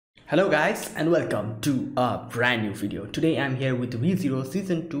Hello guys and welcome to a brand new video. Today I'm here with ReZero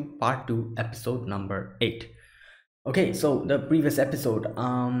Season 2 Part 2 episode number 8. Okay, so the previous episode,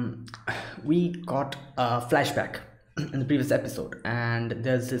 we got a flashback in the previous episode, and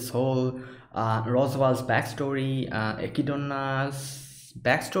there's this whole Roswell's backstory, Echidna's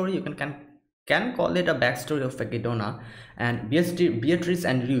backstory. You can call it a backstory of Echidna, and Beatrice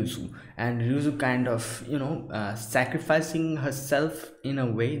and Ryuzu. And Ryuzu kind of, sacrificing herself in a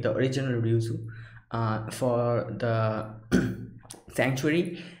way, the original Ryuzu, for the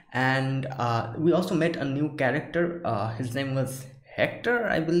sanctuary. And we also met a new character. His name was Hector,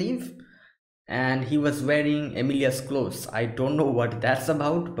 I believe, and he was wearing Emilia's clothes. I don't know what that's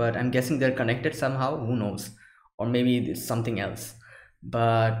about, but I'm guessing they're connected somehow. Who knows? Or maybe it's something else.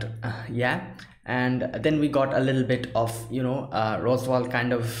 But yeah. And then we got a little bit of Roswell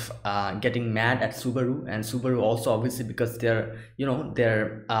kind of getting mad at Subaru, and Subaru also, obviously, because their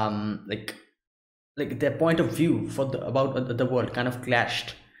like their point of view for about the world kind of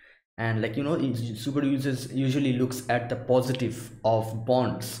clashed. And Subaru usually looks at the positive of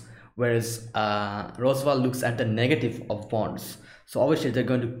bonds, whereas Roswell looks at the negative of bonds. So obviously they're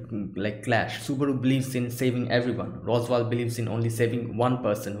going to clash. Subaru believes in saving everyone. Roswell believes in only saving one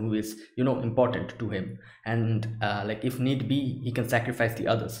person who is important to him, and if need be, he can sacrifice the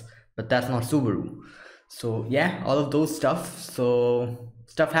others. But that's not Subaru. So yeah, all of those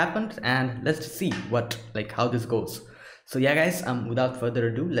stuff happened, and let's see how this goes. So yeah guys, without further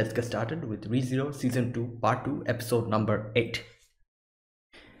ado, let's get started with ReZero Season 2 Part 2 episode number 8.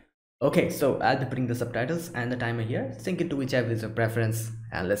 Okay, so I'll be putting the subtitles and the timer here. Sync it to whichever is your preference,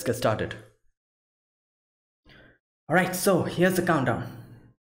 and let's get started. Alright, so here's the countdown.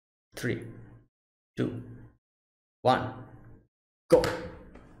 3, 2, 1, go!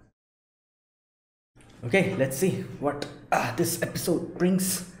 Okay, let's see what this episode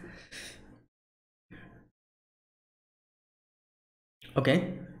brings.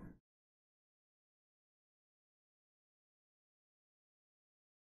 Okay.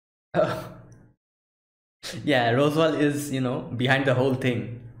 Yeah, Roswell is, behind the whole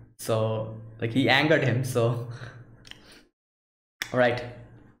thing. So, he angered him, so. Alright.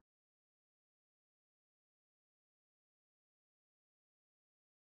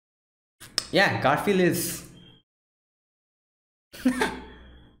 Yeah, Garfield is.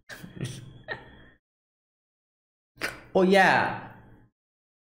 Oh, yeah.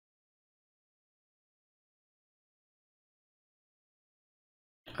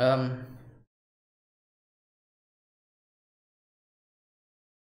 Um.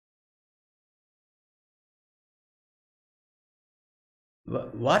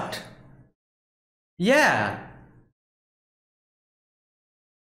 What? Yeah.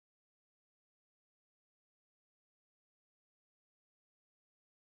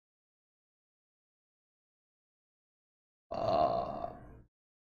 Uh,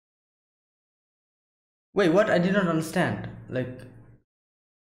 Wait, what? I did not understand.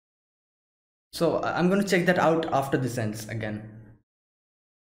 So I'm gonna check that out after this ends again.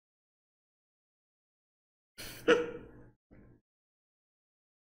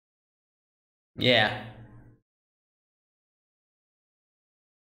 Yeah.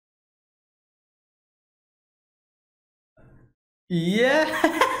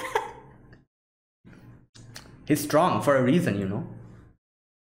 Yeah. He's strong for a reason.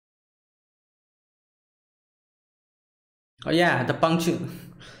 Oh yeah, the punctual,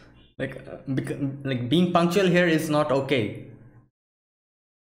 being punctual here is not okay.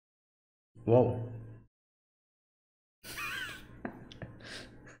 Whoa.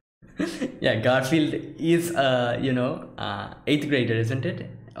 Yeah, Garfield is eighth grader, isn't it?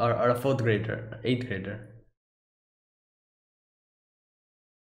 Or a fourth grader, eighth grader.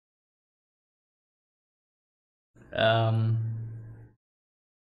 Um.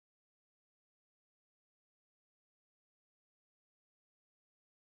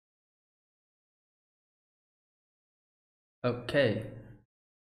 Okay.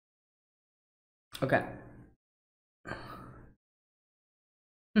 Okay.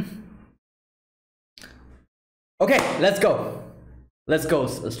 Okay, let's go. Let's go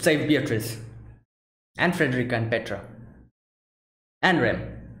save Beatrice and Frederica and Petra and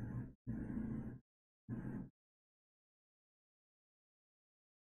Rem.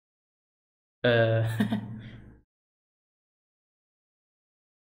 Uh.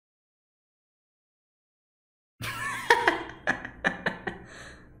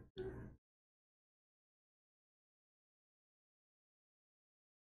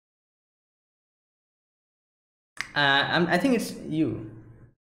 I think it's you.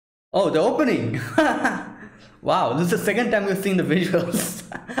 Oh, the opening. Wow, this is the second time you've seen the visuals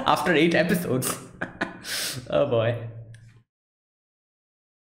after 8 episodes. Oh boy.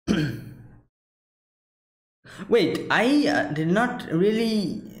 Wait, I did not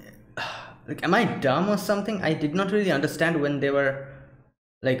really. Like, am I dumb or something? I did not really understand when they were.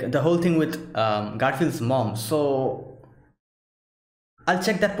 Like, the whole thing with Garfield's mom. So, I'll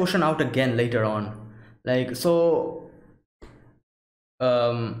check that portion out again later on. Like, so.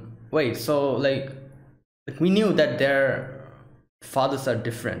 Wait, so, like we knew that their fathers are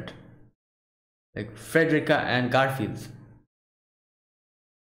different. Like, Frederica and Garfield's.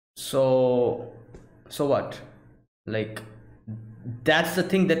 So what? Like, that's the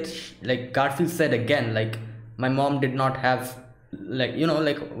thing that like Garfield said again, like my mom did not have, like, you know,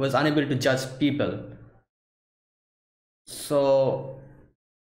 like was unable to judge people. So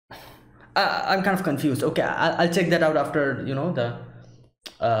I'm kind of confused. Okay, I'll check that out after, you know, the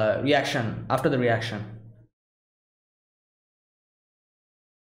reaction, after the reaction.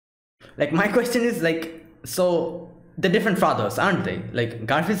 Like, my question is, like, so the different fathers, aren't they? Like,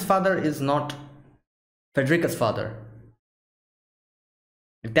 Garfield's father is not Frederica's father.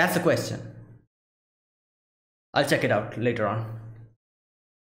 If that's the question, I'll check it out later on.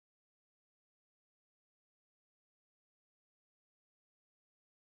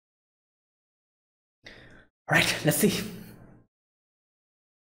 All right, let's see.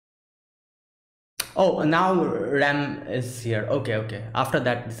 Oh, now Ram is here. Okay, okay. After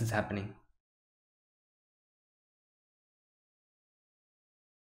that, this is happening.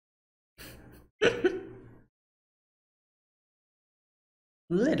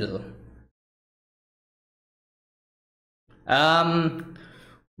 Little.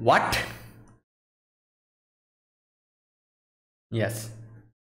 What? Yes.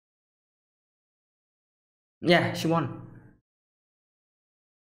 Yeah, she won.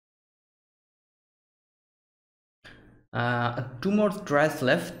 Two more tries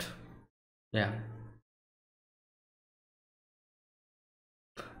left. Yeah.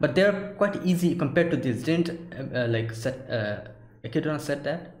 But they're quite easy compared to this. Didn't like set Echidna said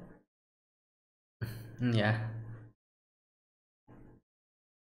that? Yeah.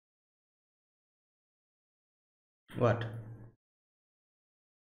 What?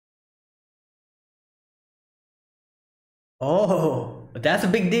 Oh, that's a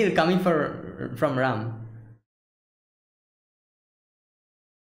big deal coming from Ram.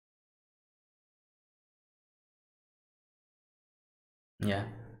 Yeah.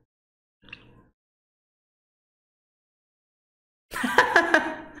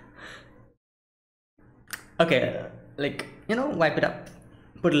 Okay, like, you know, wipe it up,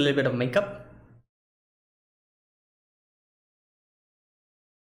 put a little bit of makeup.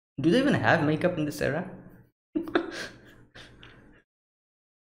 Do they even have makeup in this era?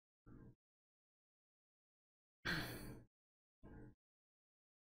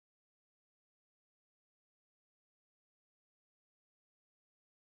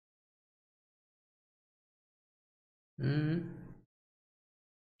 Mm.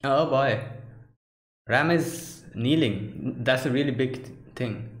 Oh boy, Ram is kneeling. That's a really big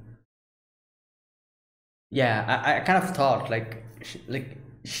thing. Yeah, I kind of thought like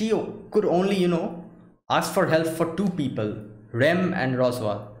she could only, you know, ask for help for two people, Rem and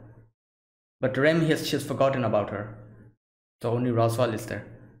Roswell. But Rem, she's forgotten about her. So only Roswell is there.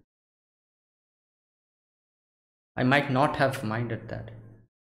 I might not have minded that.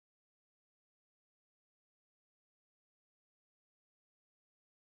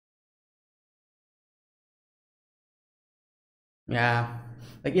 Yeah,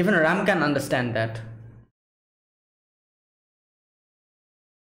 like even Ram can understand that.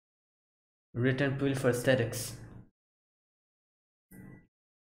 Written pill for aesthetics.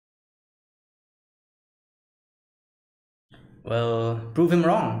 Well, prove him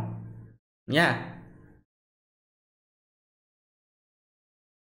wrong. Yeah.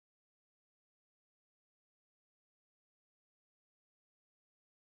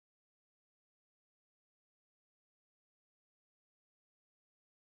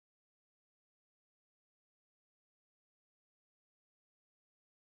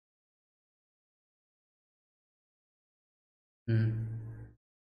 Hmm.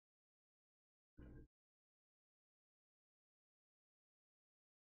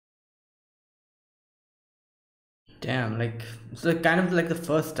 Damn, like it's like kind of like the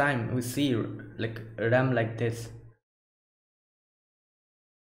first time we see like Ram like this.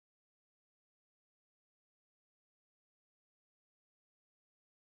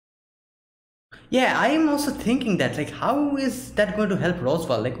 Yeah, I am also thinking that, like, how is that going to help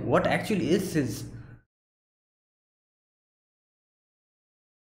Roswell? Like, what actually is his?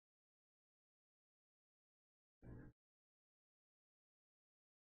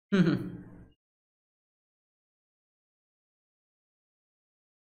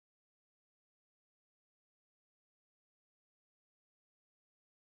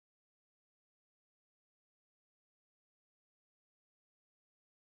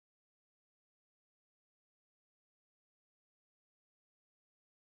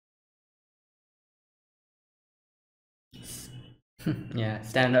 Yeah,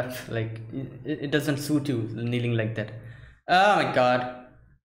 stand up. Like it doesn't suit you kneeling like that. Oh my god.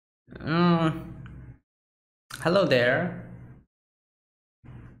 Mm, hello there.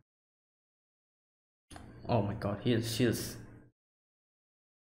 Oh my god, he is. She is.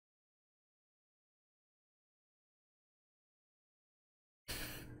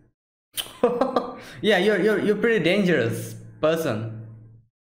 Yeah, you're pretty dangerous person.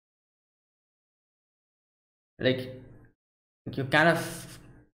 Like you kind of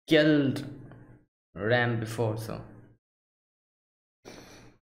killed Ram before, so.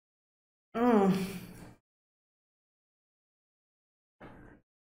 Mm.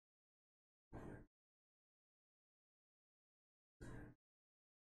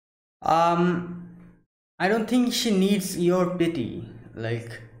 Um, I don't think she needs your pity.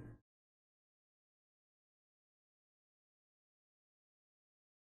 Like,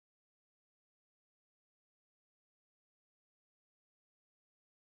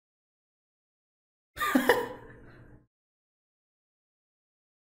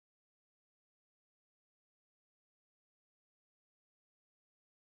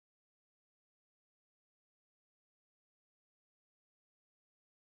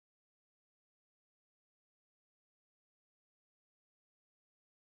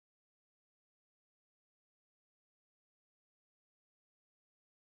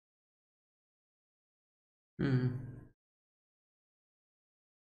 mm.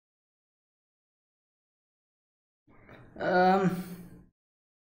 um,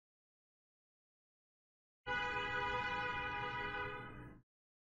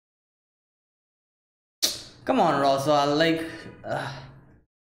 come on, Roswell.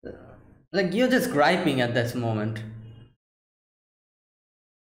 Like you're just griping at this moment.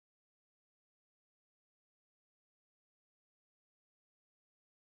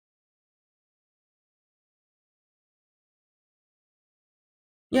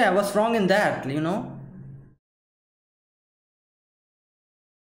 Yeah, what's wrong in that? You know?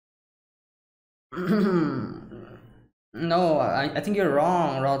 No, I think you're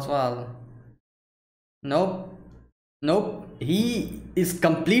wrong, Roswell. Nope, nope. He is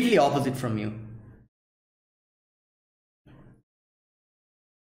completely opposite from you.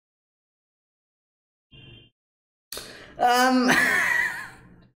 Um.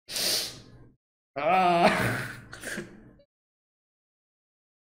 uh,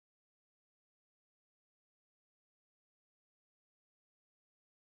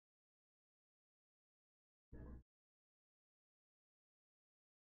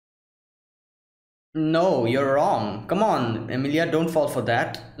 no, you're wrong. Come on, Emilia, don't fall for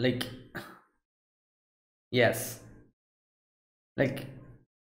that. Like, yes. Like,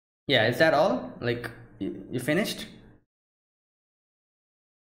 yeah, is that all? Like, you finished?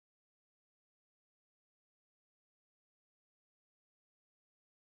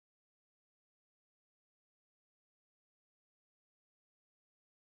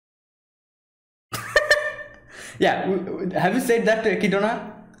 Yeah, have you said that to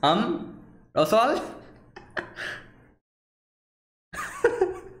Ekidona? Oswald?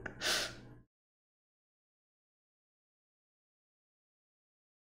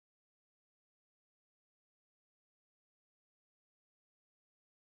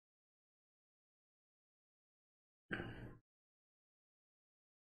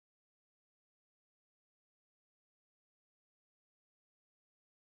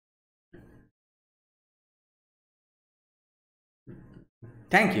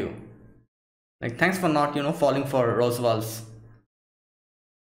 Thank you. Like, thanks for not, falling for Roswell's.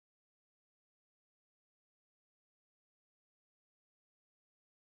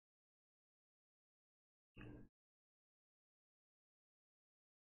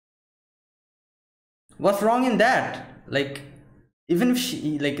 What's wrong in that? Like, even if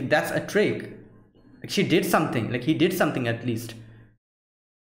she, like, that's a trick. Like, she did something. Like, he did something at least.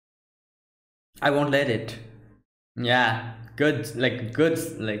 I won't let it. Yeah, good. Like, good.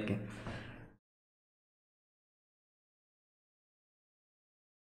 Like,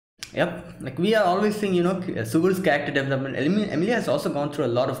 yep. Like, we are always seeing, Suguru's character development. Emilia has also gone through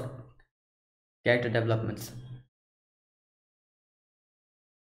a lot of character developments.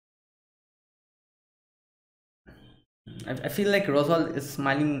 I feel like Roswell is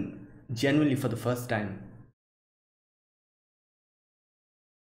smiling genuinely for the first time.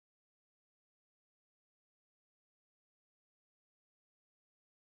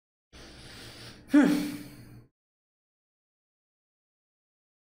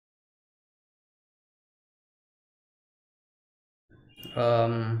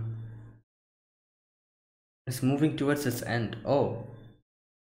 um it's moving towards its end. Oh,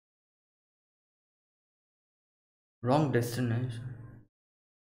 wrong destination.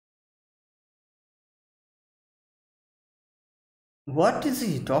 What is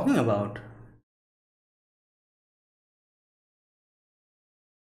he talking about?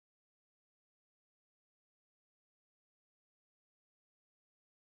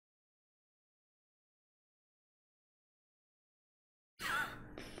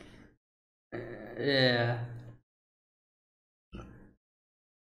 Yeah.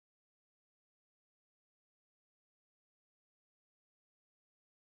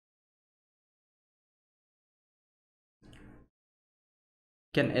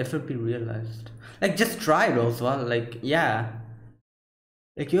 Can ever be realized. Like, just try, Roswell. Like, yeah.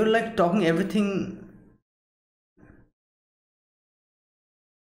 Like, you're like talking everything.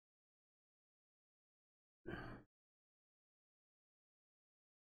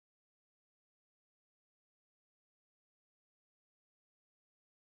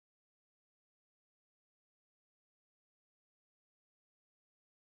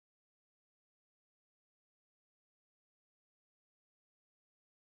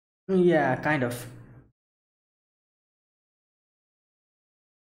 Yeah, kind of.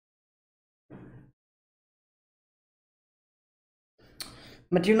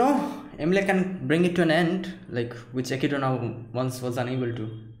 But you know, Emily can bring it to an end, like which Akito now once was unable to.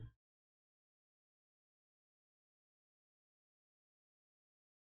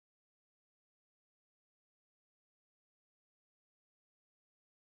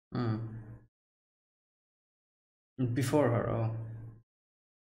 Hmm. Before her, oh.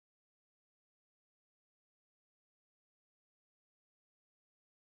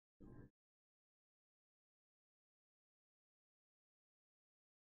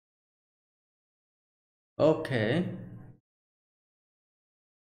 Okay.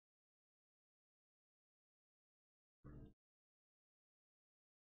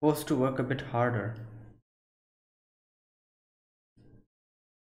 Supposed to work a bit harder.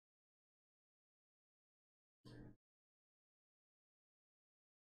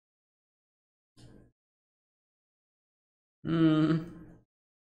 Hmm.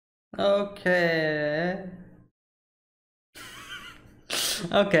 Okay.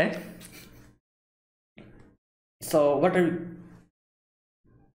 Okay. So what are you...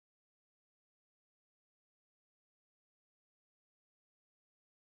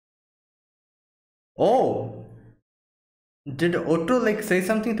 Oh, did Otto like say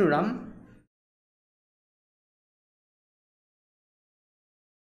something to Ram?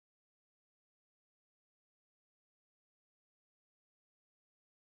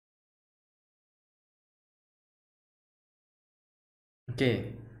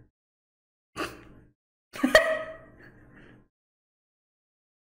 Okay.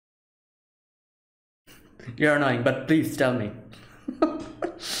 You're annoying, but please tell me.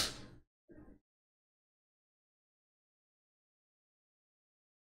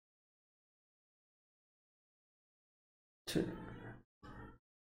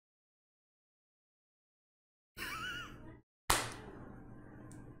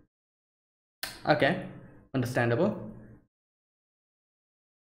 Okay. Understandable.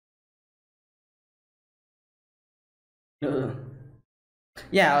 Uh,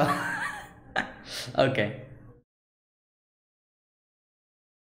 yeah. Okay.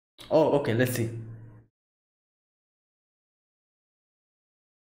 Oh, okay, let's see.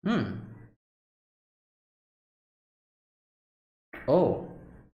 Hmm. Oh.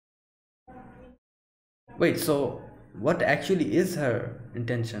 Wait, so what actually is her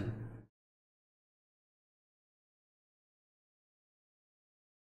intention?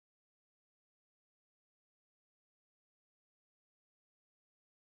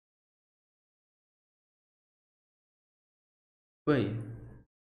 Wait.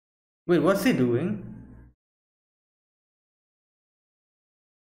 Wait, what's he doing?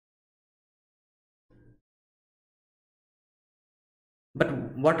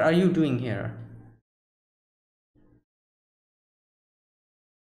 But what are you doing here?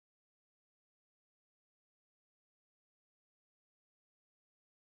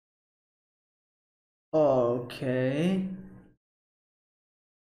 Okay.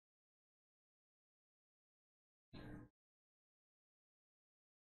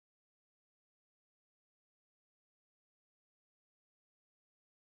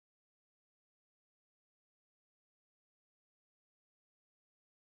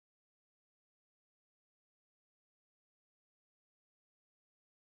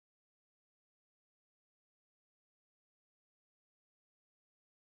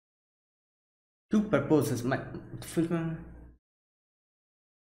 Two purposes. My film.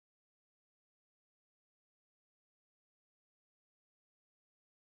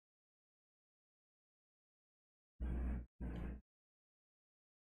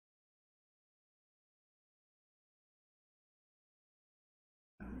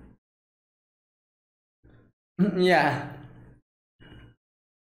 Yeah.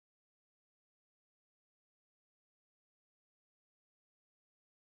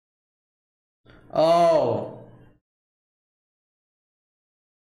 Oh.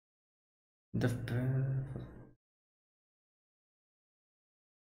 The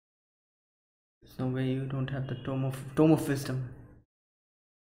there's no way you don't have the tome of wisdom.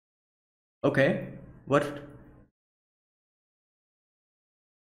 Okay. What?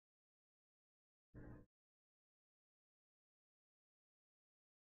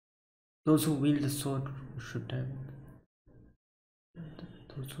 Those who wield the sword should have.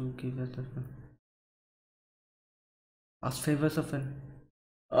 Those who give us the ask favors of it.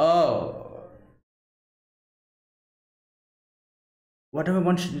 Oh. Whatever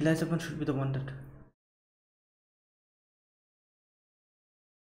one should realize, one should be the one that.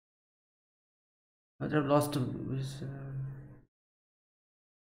 I've lost to.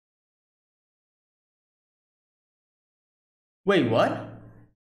 Wait, what?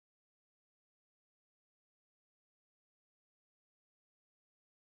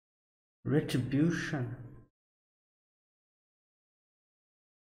 Retribution.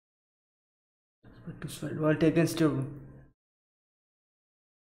 But to sweat world against your.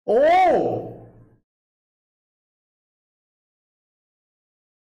 Oh!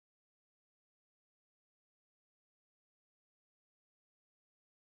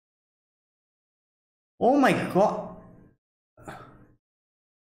 Oh my god!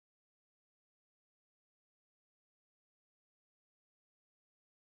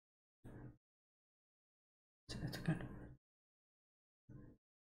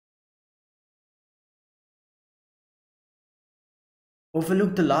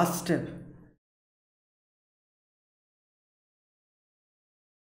 Overlook the last step.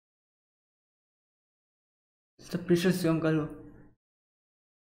 It's the precious young girl.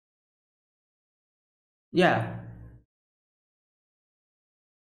 Yeah.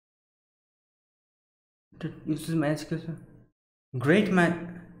 That uses magic as well. Great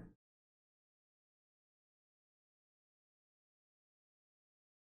man.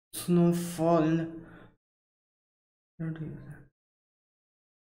 Snowfall. Don't use that.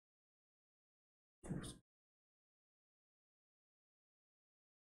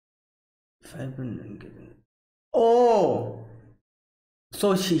 Oh!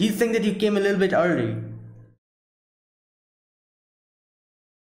 So he's saying that you came a little bit early.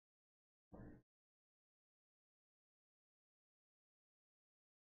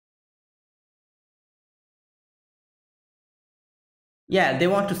 Yeah, they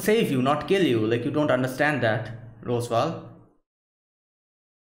want to save you, not kill you. Like, you don't understand that, Roswell.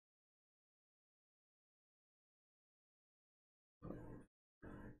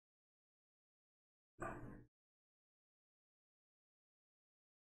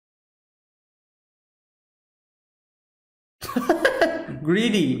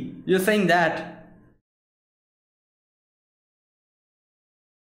 Greedy. You're saying that.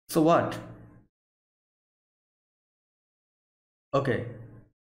 So what? Okay.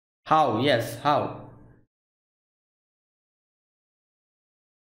 How? Yes, how?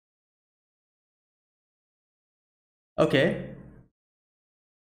 Okay.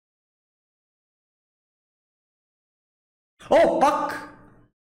 Oh, Puck!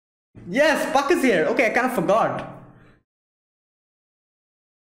 Yes, Puck is here. Okay, I kind of forgot.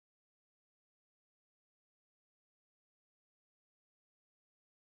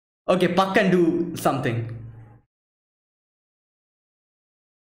 Okay, Puck can do something.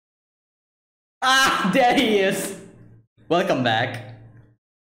 Ah, there he is. Welcome back.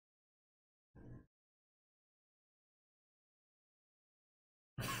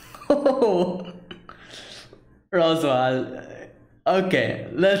 Oh, Roswell. Okay,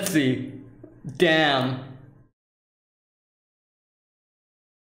 let's see. Damn.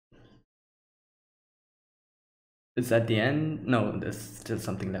 Is that the end? No, there's still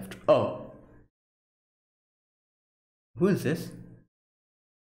something left. Oh, who is this?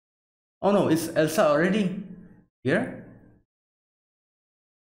 Oh no, is Elsa already here?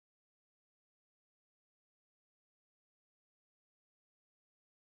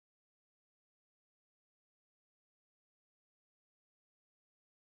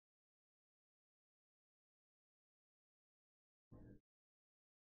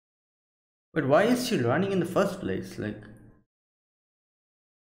 But why is she running in the first place? Like,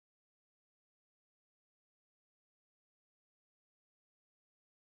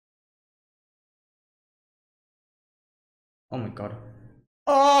 Oh my god.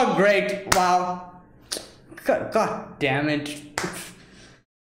 Oh, great. Wow. God damn it.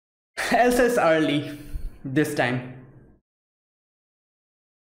 Elsa's early this time.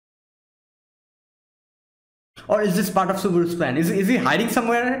 Or is this part of Subaru's plan? Is he hiding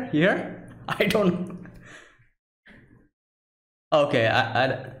somewhere here? I don't know. Okay,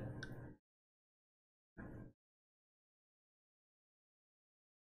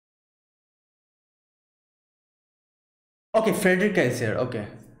 okay, Frederica is here. Okay.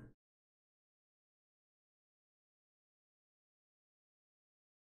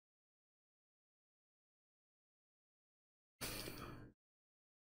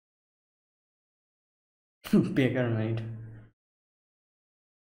 Baker maid.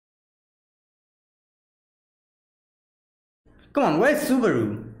 Come on, where's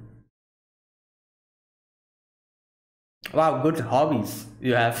Subaru? Wow, good hobbies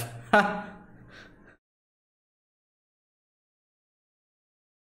you have.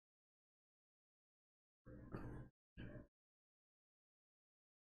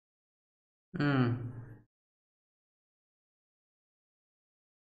 Hmm.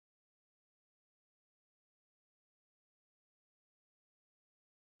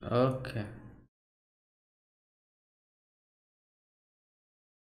 Okay.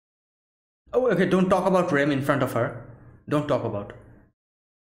 Oh, okay. Don't talk about Rem in front of her. Don't talk about.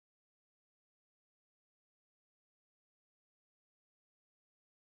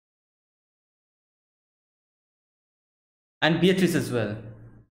 And Beatrice as well.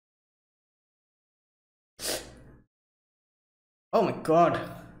 Oh my god.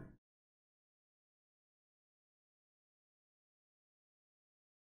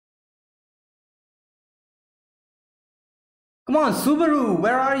 Come on, Subaru,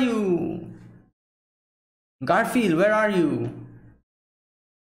 where are you? Garfield, where are you?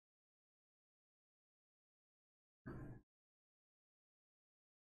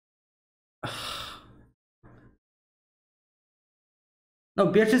 No,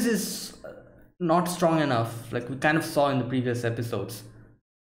 Beatrice is not strong enough. Like we kind of saw in the previous episodes.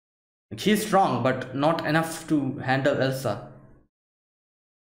 Like, she's strong, but not enough to handle Elsa.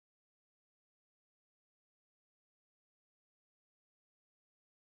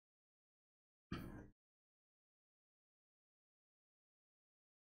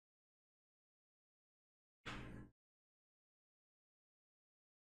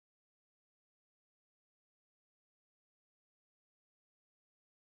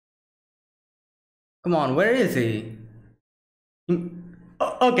 Come on, where is he?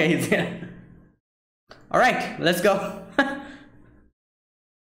 Oh, okay, he's here. All right, let's go.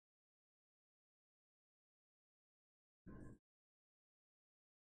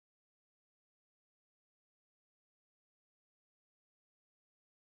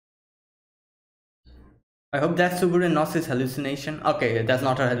 I hope that's Subaru and not his hallucination. Okay, that's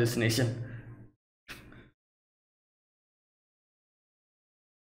not her hallucination.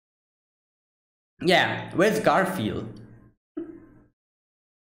 Yeah, where's Garfield?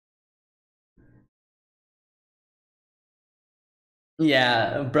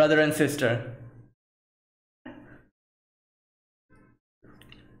 Yeah, brother and sister.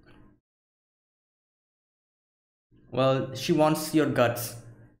 Well, she wants your guts.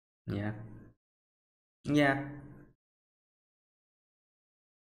 Yeah. Yeah.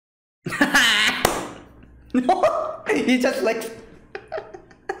 No, he just like.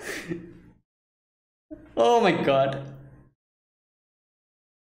 Oh my god.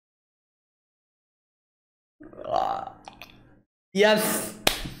 Ah, yes.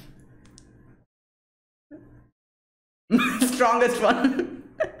 Strongest one.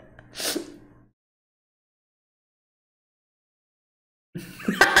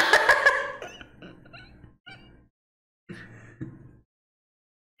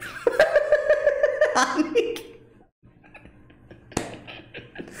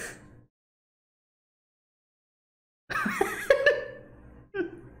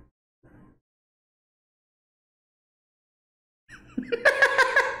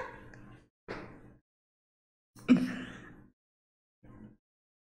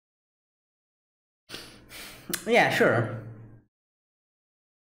 Yeah, sure.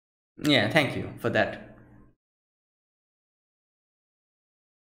 Yeah, thank you for that.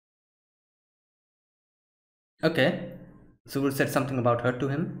 Okay. Subur said something about her to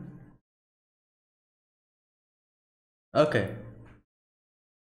him. Okay.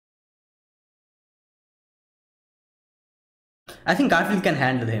 I think Garfield can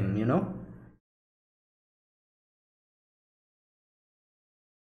handle him, you know?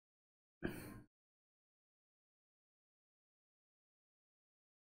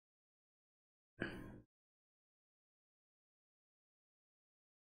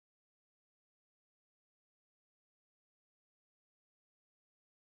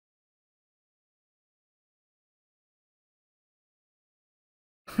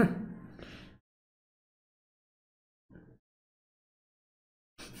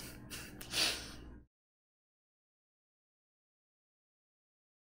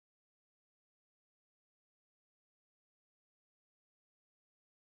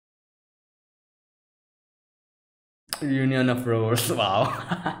 Union of roars. Wow.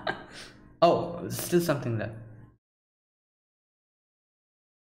 Oh, still something left.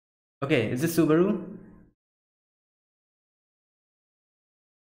 Okay, is this Subaru?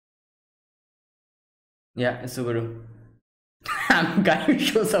 Yeah, it's Subaru. I'm going to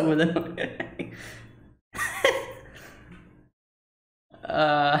show some of them.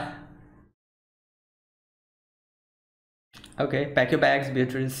 uh, okay, pack your bags,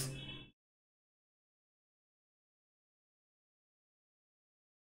 Beatrice.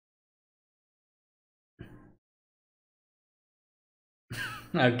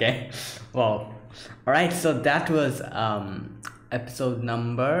 Okay, wow. All right, so that was episode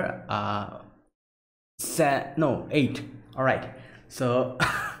number no 8. All right, so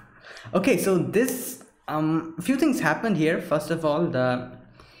okay, so this few things happened here. First of all, the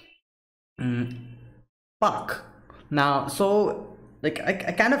Puck. Now, so like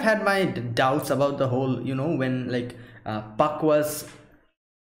I kind of had my doubts about the whole, when like Puck was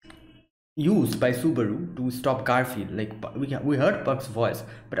used by Subaru to stop Garfield. Like we heard Puck's voice,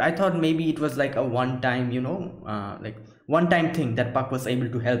 but I thought maybe it was like a one-time, like one-time thing that Puck was able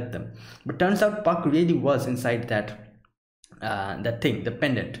to help them. But turns out Puck really was inside that thing, the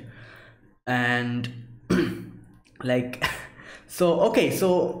pendant, and like so okay,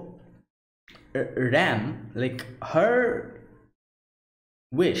 so Ram, like her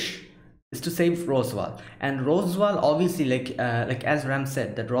wish is to save Roswaal, and Roswaal obviously, like as Ram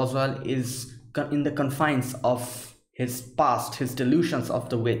said, that Roswaal is in the confines of his past, his delusions of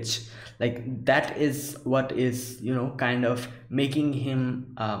the witch. Like that is what is, kind of making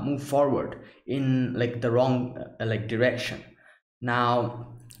him move forward in like the wrong like direction.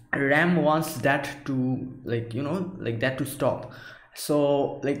 Now Ram wants that to, like, like that to stop.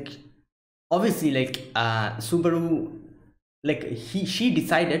 So like obviously, like Subaru, like she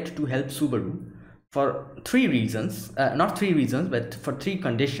decided to help Subaru for 3 reasons, not 3 reasons, but for 3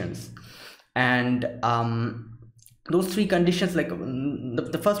 conditions. And those 3 conditions, like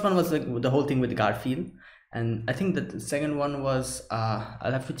the first one was like the whole thing with Garfield, and I think that the second one was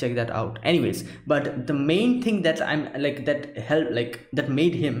I'll have to check that out anyways. But the main thing that I'm like that helped, like that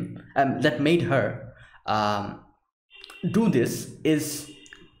made him that made her do this is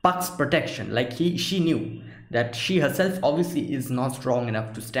Puck's protection. Like she knew that she herself obviously is not strong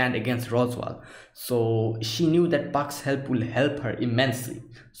enough to stand against Roswaal, so she knew that Puck's help will help her immensely,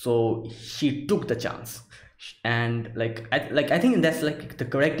 so she took the chance. And I think that's like the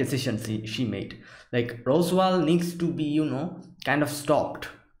correct decision she made. Like Roswaal needs to be, kind of stopped,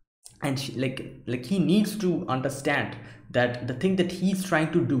 and like he needs to understand that the thing that he's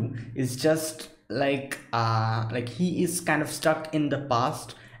trying to do is just like he is kind of stuck in the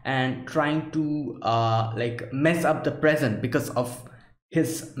past and trying to like mess up the present because of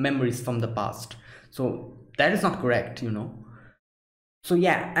his memories from the past. So that is not correct, so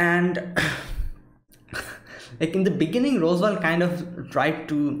yeah. And like in the beginning, Roswell kind of tried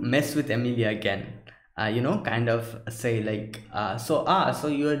to mess with Emilia again, kind of say like, so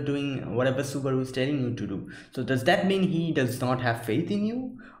you are doing whatever Subaru is telling you to do. So does that mean he does not have faith in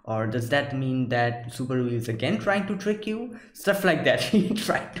you? Or does that mean that Subaru is again trying to trick you? Stuff like that. He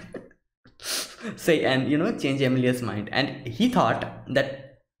tried to say, and change Emilia's mind. And he thought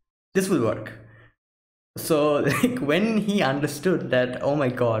that this will work. So like when he understood that, oh my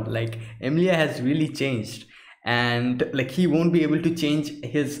god, like Emilia has really changed, and like he won't be able to change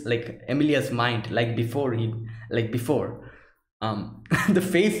his like Emilia's mind like before, the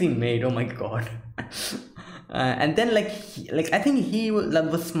face he made, oh my god. And then like I think he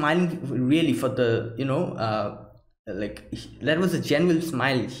was smiling really for the, that was a genuine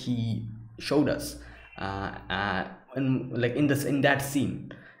smile he showed us like in that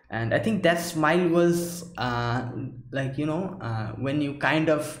scene. And I think that smile was when you kind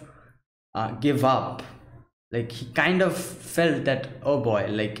of give up, like he kind of felt that, oh boy,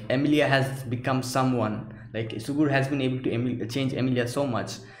 like Emilia has become someone, like Sugur has been able to change Emilia so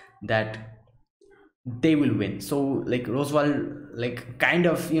much that they will win. So like Roswell like kind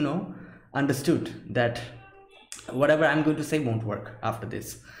of understood that whatever I'm going to say won't work after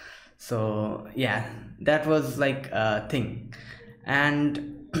this. So yeah, that was like a thing.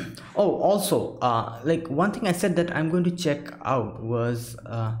 And oh, also like one thing I said that I'm going to check out was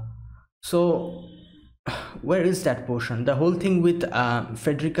so where is that portion, the whole thing with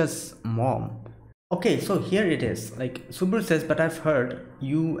Frederica's mom. Okay, so here it is. Like Subaru says, but I've heard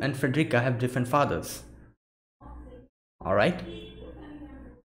you and Frederica have different fathers. All right.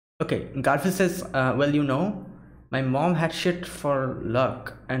 Okay, Garfield says, well, my mom had shit for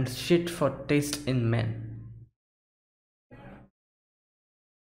luck and shit for taste in men.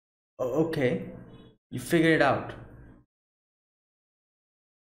 Okay, you figure it out.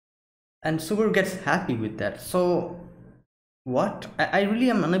 and Subaru gets happy with that. So what? I really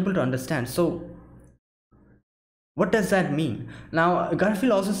am unable to understand. So what does that mean? Now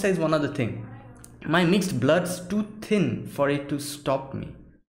Garfield also says one other thing: my mixed blood's too thin for it to stop me.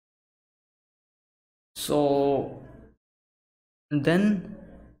 So then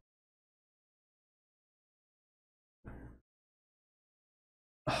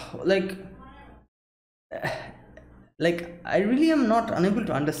like I really am not unable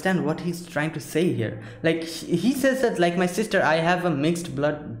to understand what he's trying to say here. Like he says that, like my sister, I have a mixed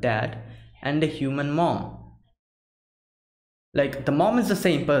blood dad and a human mom. Like the mom is the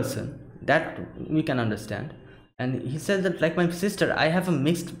same person, that we can understand, and he says that, like my sister, I have a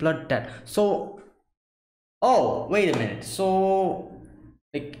mixed blood dad. So oh, wait a minute. So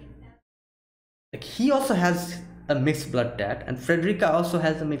like he also has a mixed blood dad, and Frederica also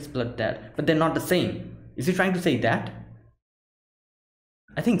has a mixed blood dad, but they're not the same. Is he trying to say that?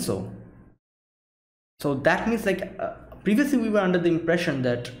 I think so. So that means, like, previously we were under the impression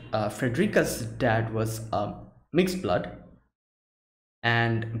that Frederica's dad was mixed blood,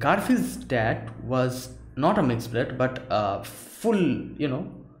 and Garfield's dad was not a mixed blood, but full, you know.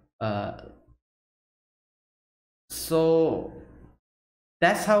 So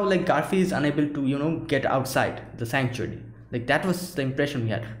that's how, like, Garfield is unable to, you know, get outside the sanctuary. Like that was the impression we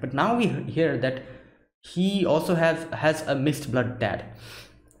had. But now we hear that he also has a mixed blood dad.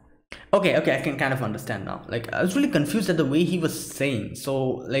 Okay, I can kind of understand now. Like I was really confused at the way he was saying. So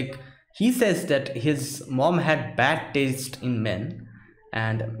like he says that his mom had bad taste in men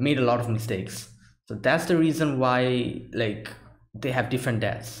and made a lot of mistakes. So that's the reason why, like, they have different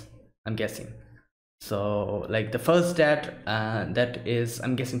dads, I'm guessing. So like the first dad, that is,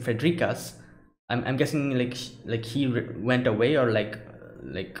 I'm guessing, Frederica's, I'm guessing like he went away, or like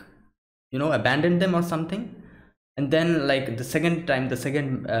you know, abandoned them or something. And then like the second time, the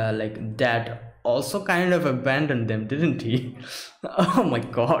second like dad also kind of abandoned them, didn't he? Oh my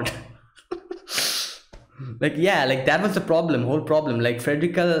god. Like yeah, like that was the whole problem. Like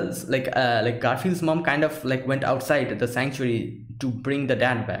Frederica's, like Garfield's mom kind of like went outside the sanctuary to bring the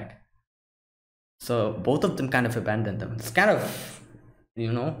dad back. So both of them kind of abandoned them. It's kind of,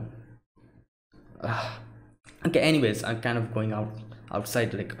 you know, okay, anyways, I'm kind of going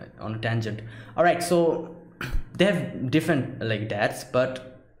outside, like on a tangent. All right, so they have different like dads,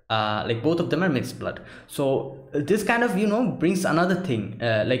 but like both of them are mixed blood. So this kind of, you know, brings another thing,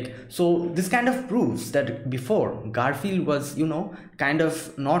 like, so this kind of proves that before Garfield was, you know, kind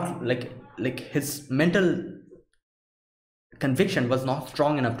of not like his mental conviction was not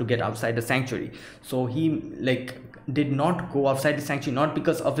strong enough to get outside the sanctuary. So he like did not go outside the sanctuary, not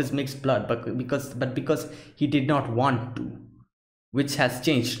because of his mixed blood, but because he did not want to, which has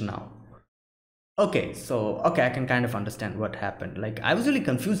changed now. Okay, so okay, I can kind of understand what happened. Like I was really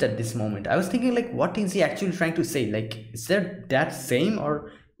confused at this moment. I was thinking, like, what is he actually trying to say? Like, is that same,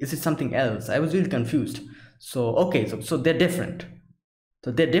 or is it something else? I was really confused. So okay, so they're different. So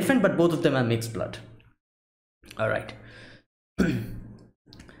they're different, but both of them are mixed blood. All right.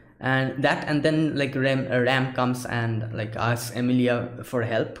 And then like Ram comes and like asks Emilia for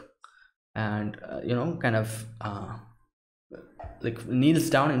help, and you know, kind of like kneels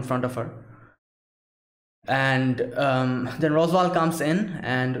down in front of her. And then Roswaal comes in,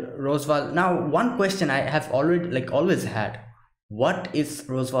 and Roswaal, now one question I have already, like, always had: what is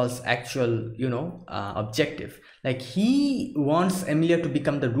Roswaal's actual, you know, objective? Like he wants Emilia to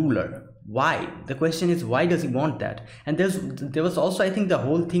become the ruler. Why? The question is, why does he want that? And there was also, I think, the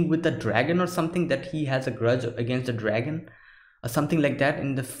whole thing with the dragon or something, that he has a grudge against the dragon or something like that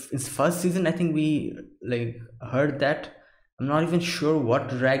in his first season. I think we like heard that. I'm not even sure what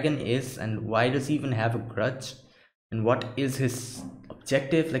dragon is, and why does he even have a grudge, and what is his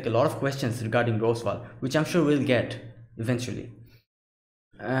objective. Like a lot of questions regarding Roswaal, which I'm sure we'll get eventually.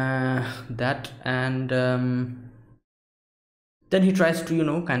 That, and then he tries to, you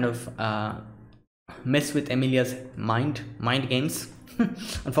know, kind of mess with Emilia's mind games.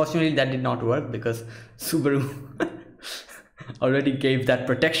 Unfortunately that did not work, because Subaru already gave that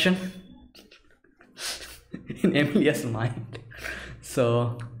protection in Emilia's mind.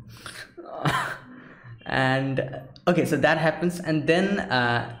 So and okay, so that happens, and then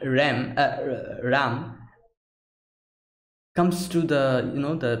Ram comes to the, you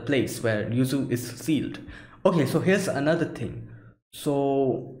know, the place where Yuzu is sealed. Okay, so here's another thing.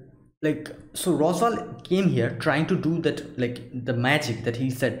 So like, so Roswaal came here trying to do that, like the magic that he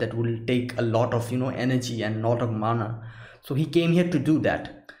said that will take a lot of, you know, energy and a lot of mana. So he came here to do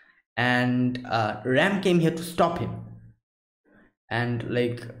that, and Ram came here to stop him. And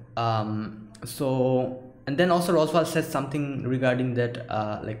like so and then also Roswaal says something regarding that,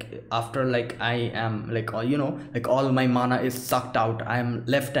 like after like I am like, you know, like all my mana is sucked out, I am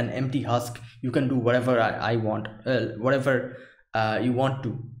left an empty husk, you can do whatever I want, whatever you want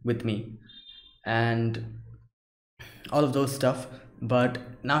to with me, and all of those stuff. But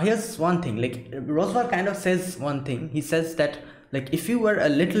now here's one thing, like Roswaal kind of says one thing. He says that like if you were a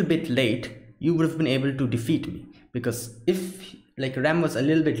little bit late, you would have been able to defeat me, because if like Ram was a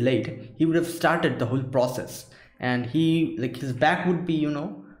little bit late, he would have started the whole process, and he like his back would be, you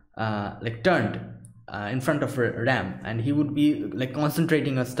know, like turned in front of Ram, and he would be like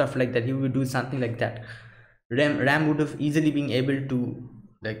concentrating on stuff like that. He would do something like that. Ram would have easily been able to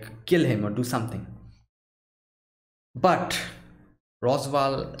like kill him or do something. But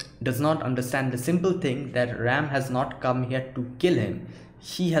Roswaal does not understand the simple thing that Ram has not come here to kill him.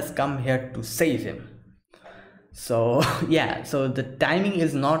 He has come here to save him. So yeah, so the timing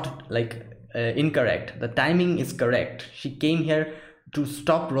is not like incorrect. The timing is correct. She came here to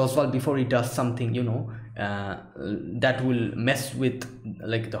stop Roswaal before he does something, you know, that will mess with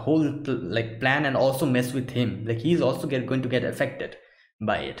like the whole like plan, and also mess with him. Like he's also going to get affected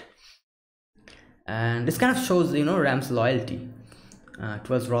by it. And this kind of shows, you know, Ram's loyalty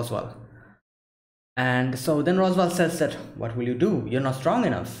towards Roswaal. And so then Roswaal says that, what will you do? You're not strong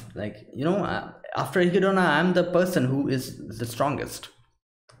enough. Like, you know, after Echidna, I'm the person who is the strongest.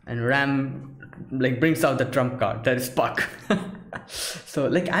 And Ram like brings out the trump card, that is Puck. So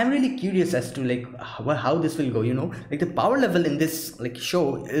like I'm really curious as to like how this will go, you know. Like the power level in this like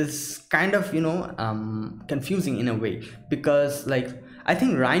show is kind of, you know, confusing in a way, because like I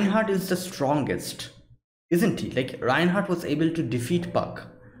think Reinhardt is the strongest, isn't he? Like Reinhardt was able to defeat Puck,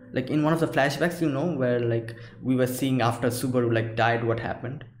 like in one of the flashbacks, you know, where like we were seeing after Subaru like died, what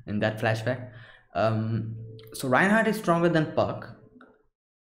happened in that flashback. So Reinhardt is stronger than Puck.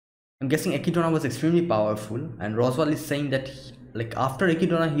 I'm guessing Echidna was extremely powerful, and Roswaal is saying that like after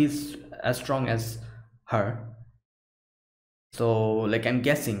Echidna he's as strong as her. So like I'm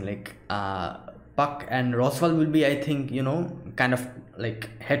guessing like Puck and Roswaal will be, I think, you know, kind of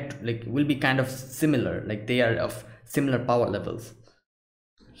like will be kind of similar, like they are of similar power levels.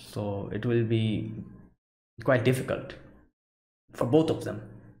 So it will be quite difficult for both of them.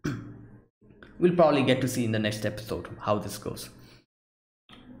 We'll probably get to see in the next episode how this goes.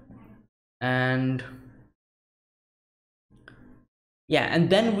 And yeah,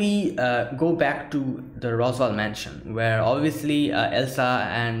 and then we go back to the Roswaal mansion, where obviously Elsa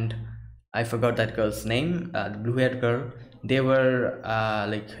and I forgot that girl's name, the blue-haired girl, they were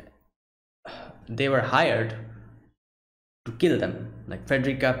hired to kill them, like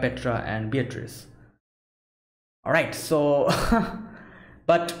Frederica, Petra, and Beatrice. All right, so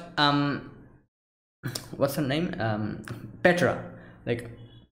but what's her name? Petra. Like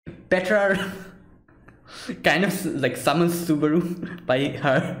Petra kind of like summons Subaru by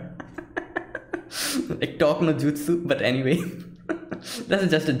her like talk no jutsu, but anyway. That's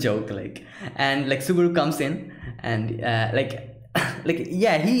just a joke, like, and like Subaru comes in and like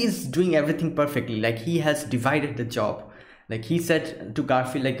yeah, he is doing everything perfectly. Like he has divided the job. Like he said to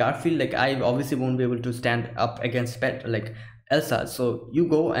Garfield, like I obviously won't be able to stand up against Elsa, so you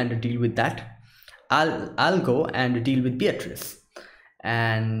go and deal with that. I'll go and deal with Beatrice.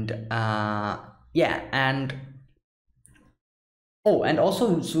 And yeah, and oh, and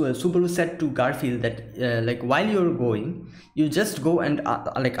also Subaru said to Garfield that like while you're going, you just go and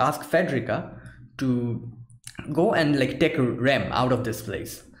like ask Frederica to go and like take Rem out of this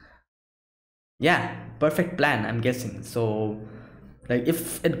place. Yeah, perfect plan, I'm guessing. So like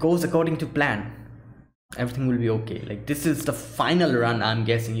if it goes according to plan, everything will be okay. Like this is the final run, I'm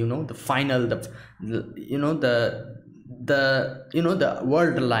guessing, you know, the final, you know, the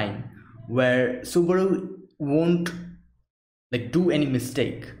world line where Subaru won't like do any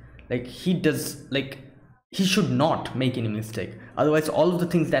mistake. Like he does, like he should not make any mistake, otherwise all of the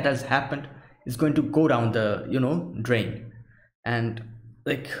things that has happened is going to go down the, you know, drain. And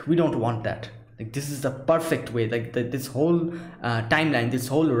like we don't want that. Like this is the perfect way. Like this whole timeline, this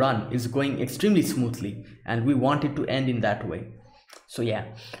whole run is going extremely smoothly, and we want it to end in that way. So yeah,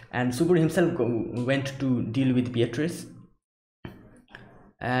 and Subaru himself went to deal with Beatrice.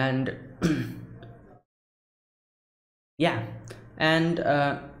 And yeah, and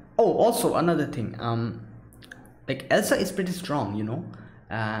oh, also another thing, like Elsa is pretty strong, you know.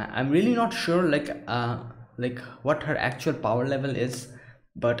 I'm really not sure like what her actual power level is,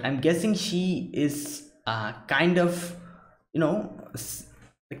 but I'm guessing she is kind of, you know,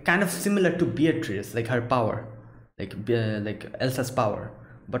 kind of similar to Beatrice, like her power, like Elsa's power.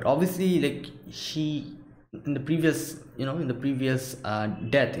 But obviously like she in the previous, in the previous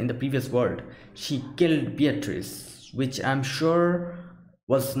death in the previous world, she killed Beatrice, which I'm sure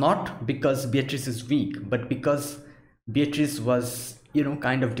was not because Beatrice is weak, but because Beatrice was,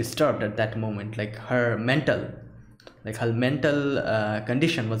 kind of disturbed at that moment. Like her mental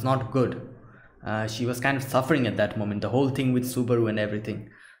condition was not good. She was kind of suffering at that moment, the whole thing with Subaru and everything.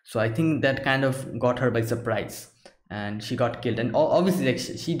 So I think that kind of got her by surprise, and she got killed. And obviously, like,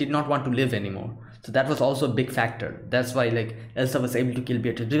 she did not want to live anymore, so that was also a big factor. That's why, like, Elsa was able to kill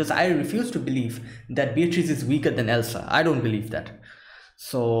Beatrice, because I refuse to believe that Beatrice is weaker than Elsa. I don't believe that.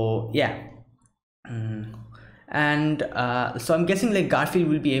 So yeah. And so I'm guessing, like, Garfield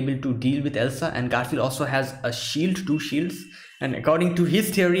will be able to deal with Elsa, and Garfield also has a shield, 2 shields, and according to his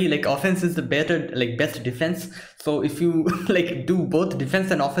theory, like, offense is the best defense. So if you like do both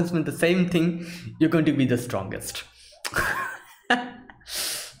defense and offense with the same thing, you're going to be the strongest.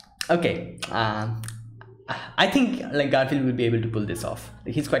 Okay, I think, like, Garfield will be able to pull this off.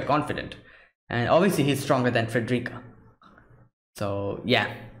 Like, he's quite confident, and obviously he's stronger than Frederica. So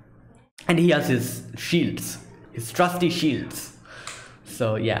yeah, and he has his shields, his trusty shields.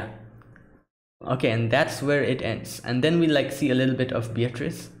 So yeah. Okay, and that's where it ends. And then we, like, see a little bit of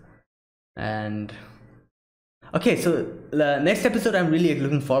Beatrice. And okay, so the next episode I'm really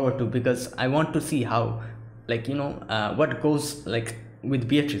looking forward to, because I want to see how, like, what goes, like, with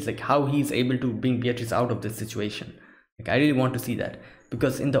Beatrice, like how he's able to bring Beatrice out of this situation. Like, I really want to see that,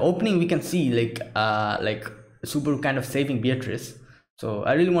 because in the opening we can see, like Subaru kind of saving Beatrice. So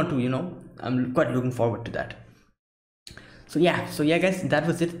I really want to, I'm quite looking forward to that. So yeah, guys, that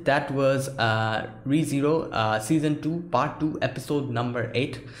was it. That was ReZero season 2 part 2 episode number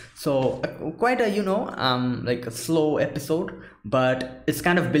 8. So quite a, like a slow episode, but it's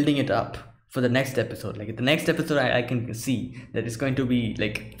kind of building it up for the next episode. Like, the next episode, I can see that it's going to be,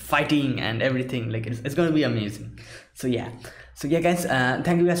 like, fighting and everything. Like, it's going to be amazing. So yeah, guys,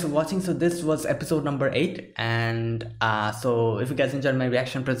 thank you guys for watching. So this was episode number 8, and so if you guys enjoyed my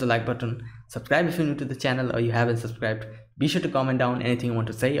reaction, press the like button, subscribe if you're new to the channel or you haven't subscribed. Be sure to comment down anything you want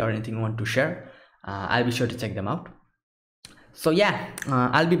to say or anything you want to share. I'll be sure to check them out. So yeah,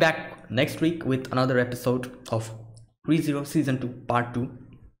 I'll be back next week with another episode of ReZero season 2 part 2.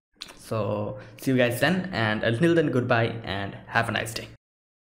 So see you guys then, and until then, goodbye and have a nice day.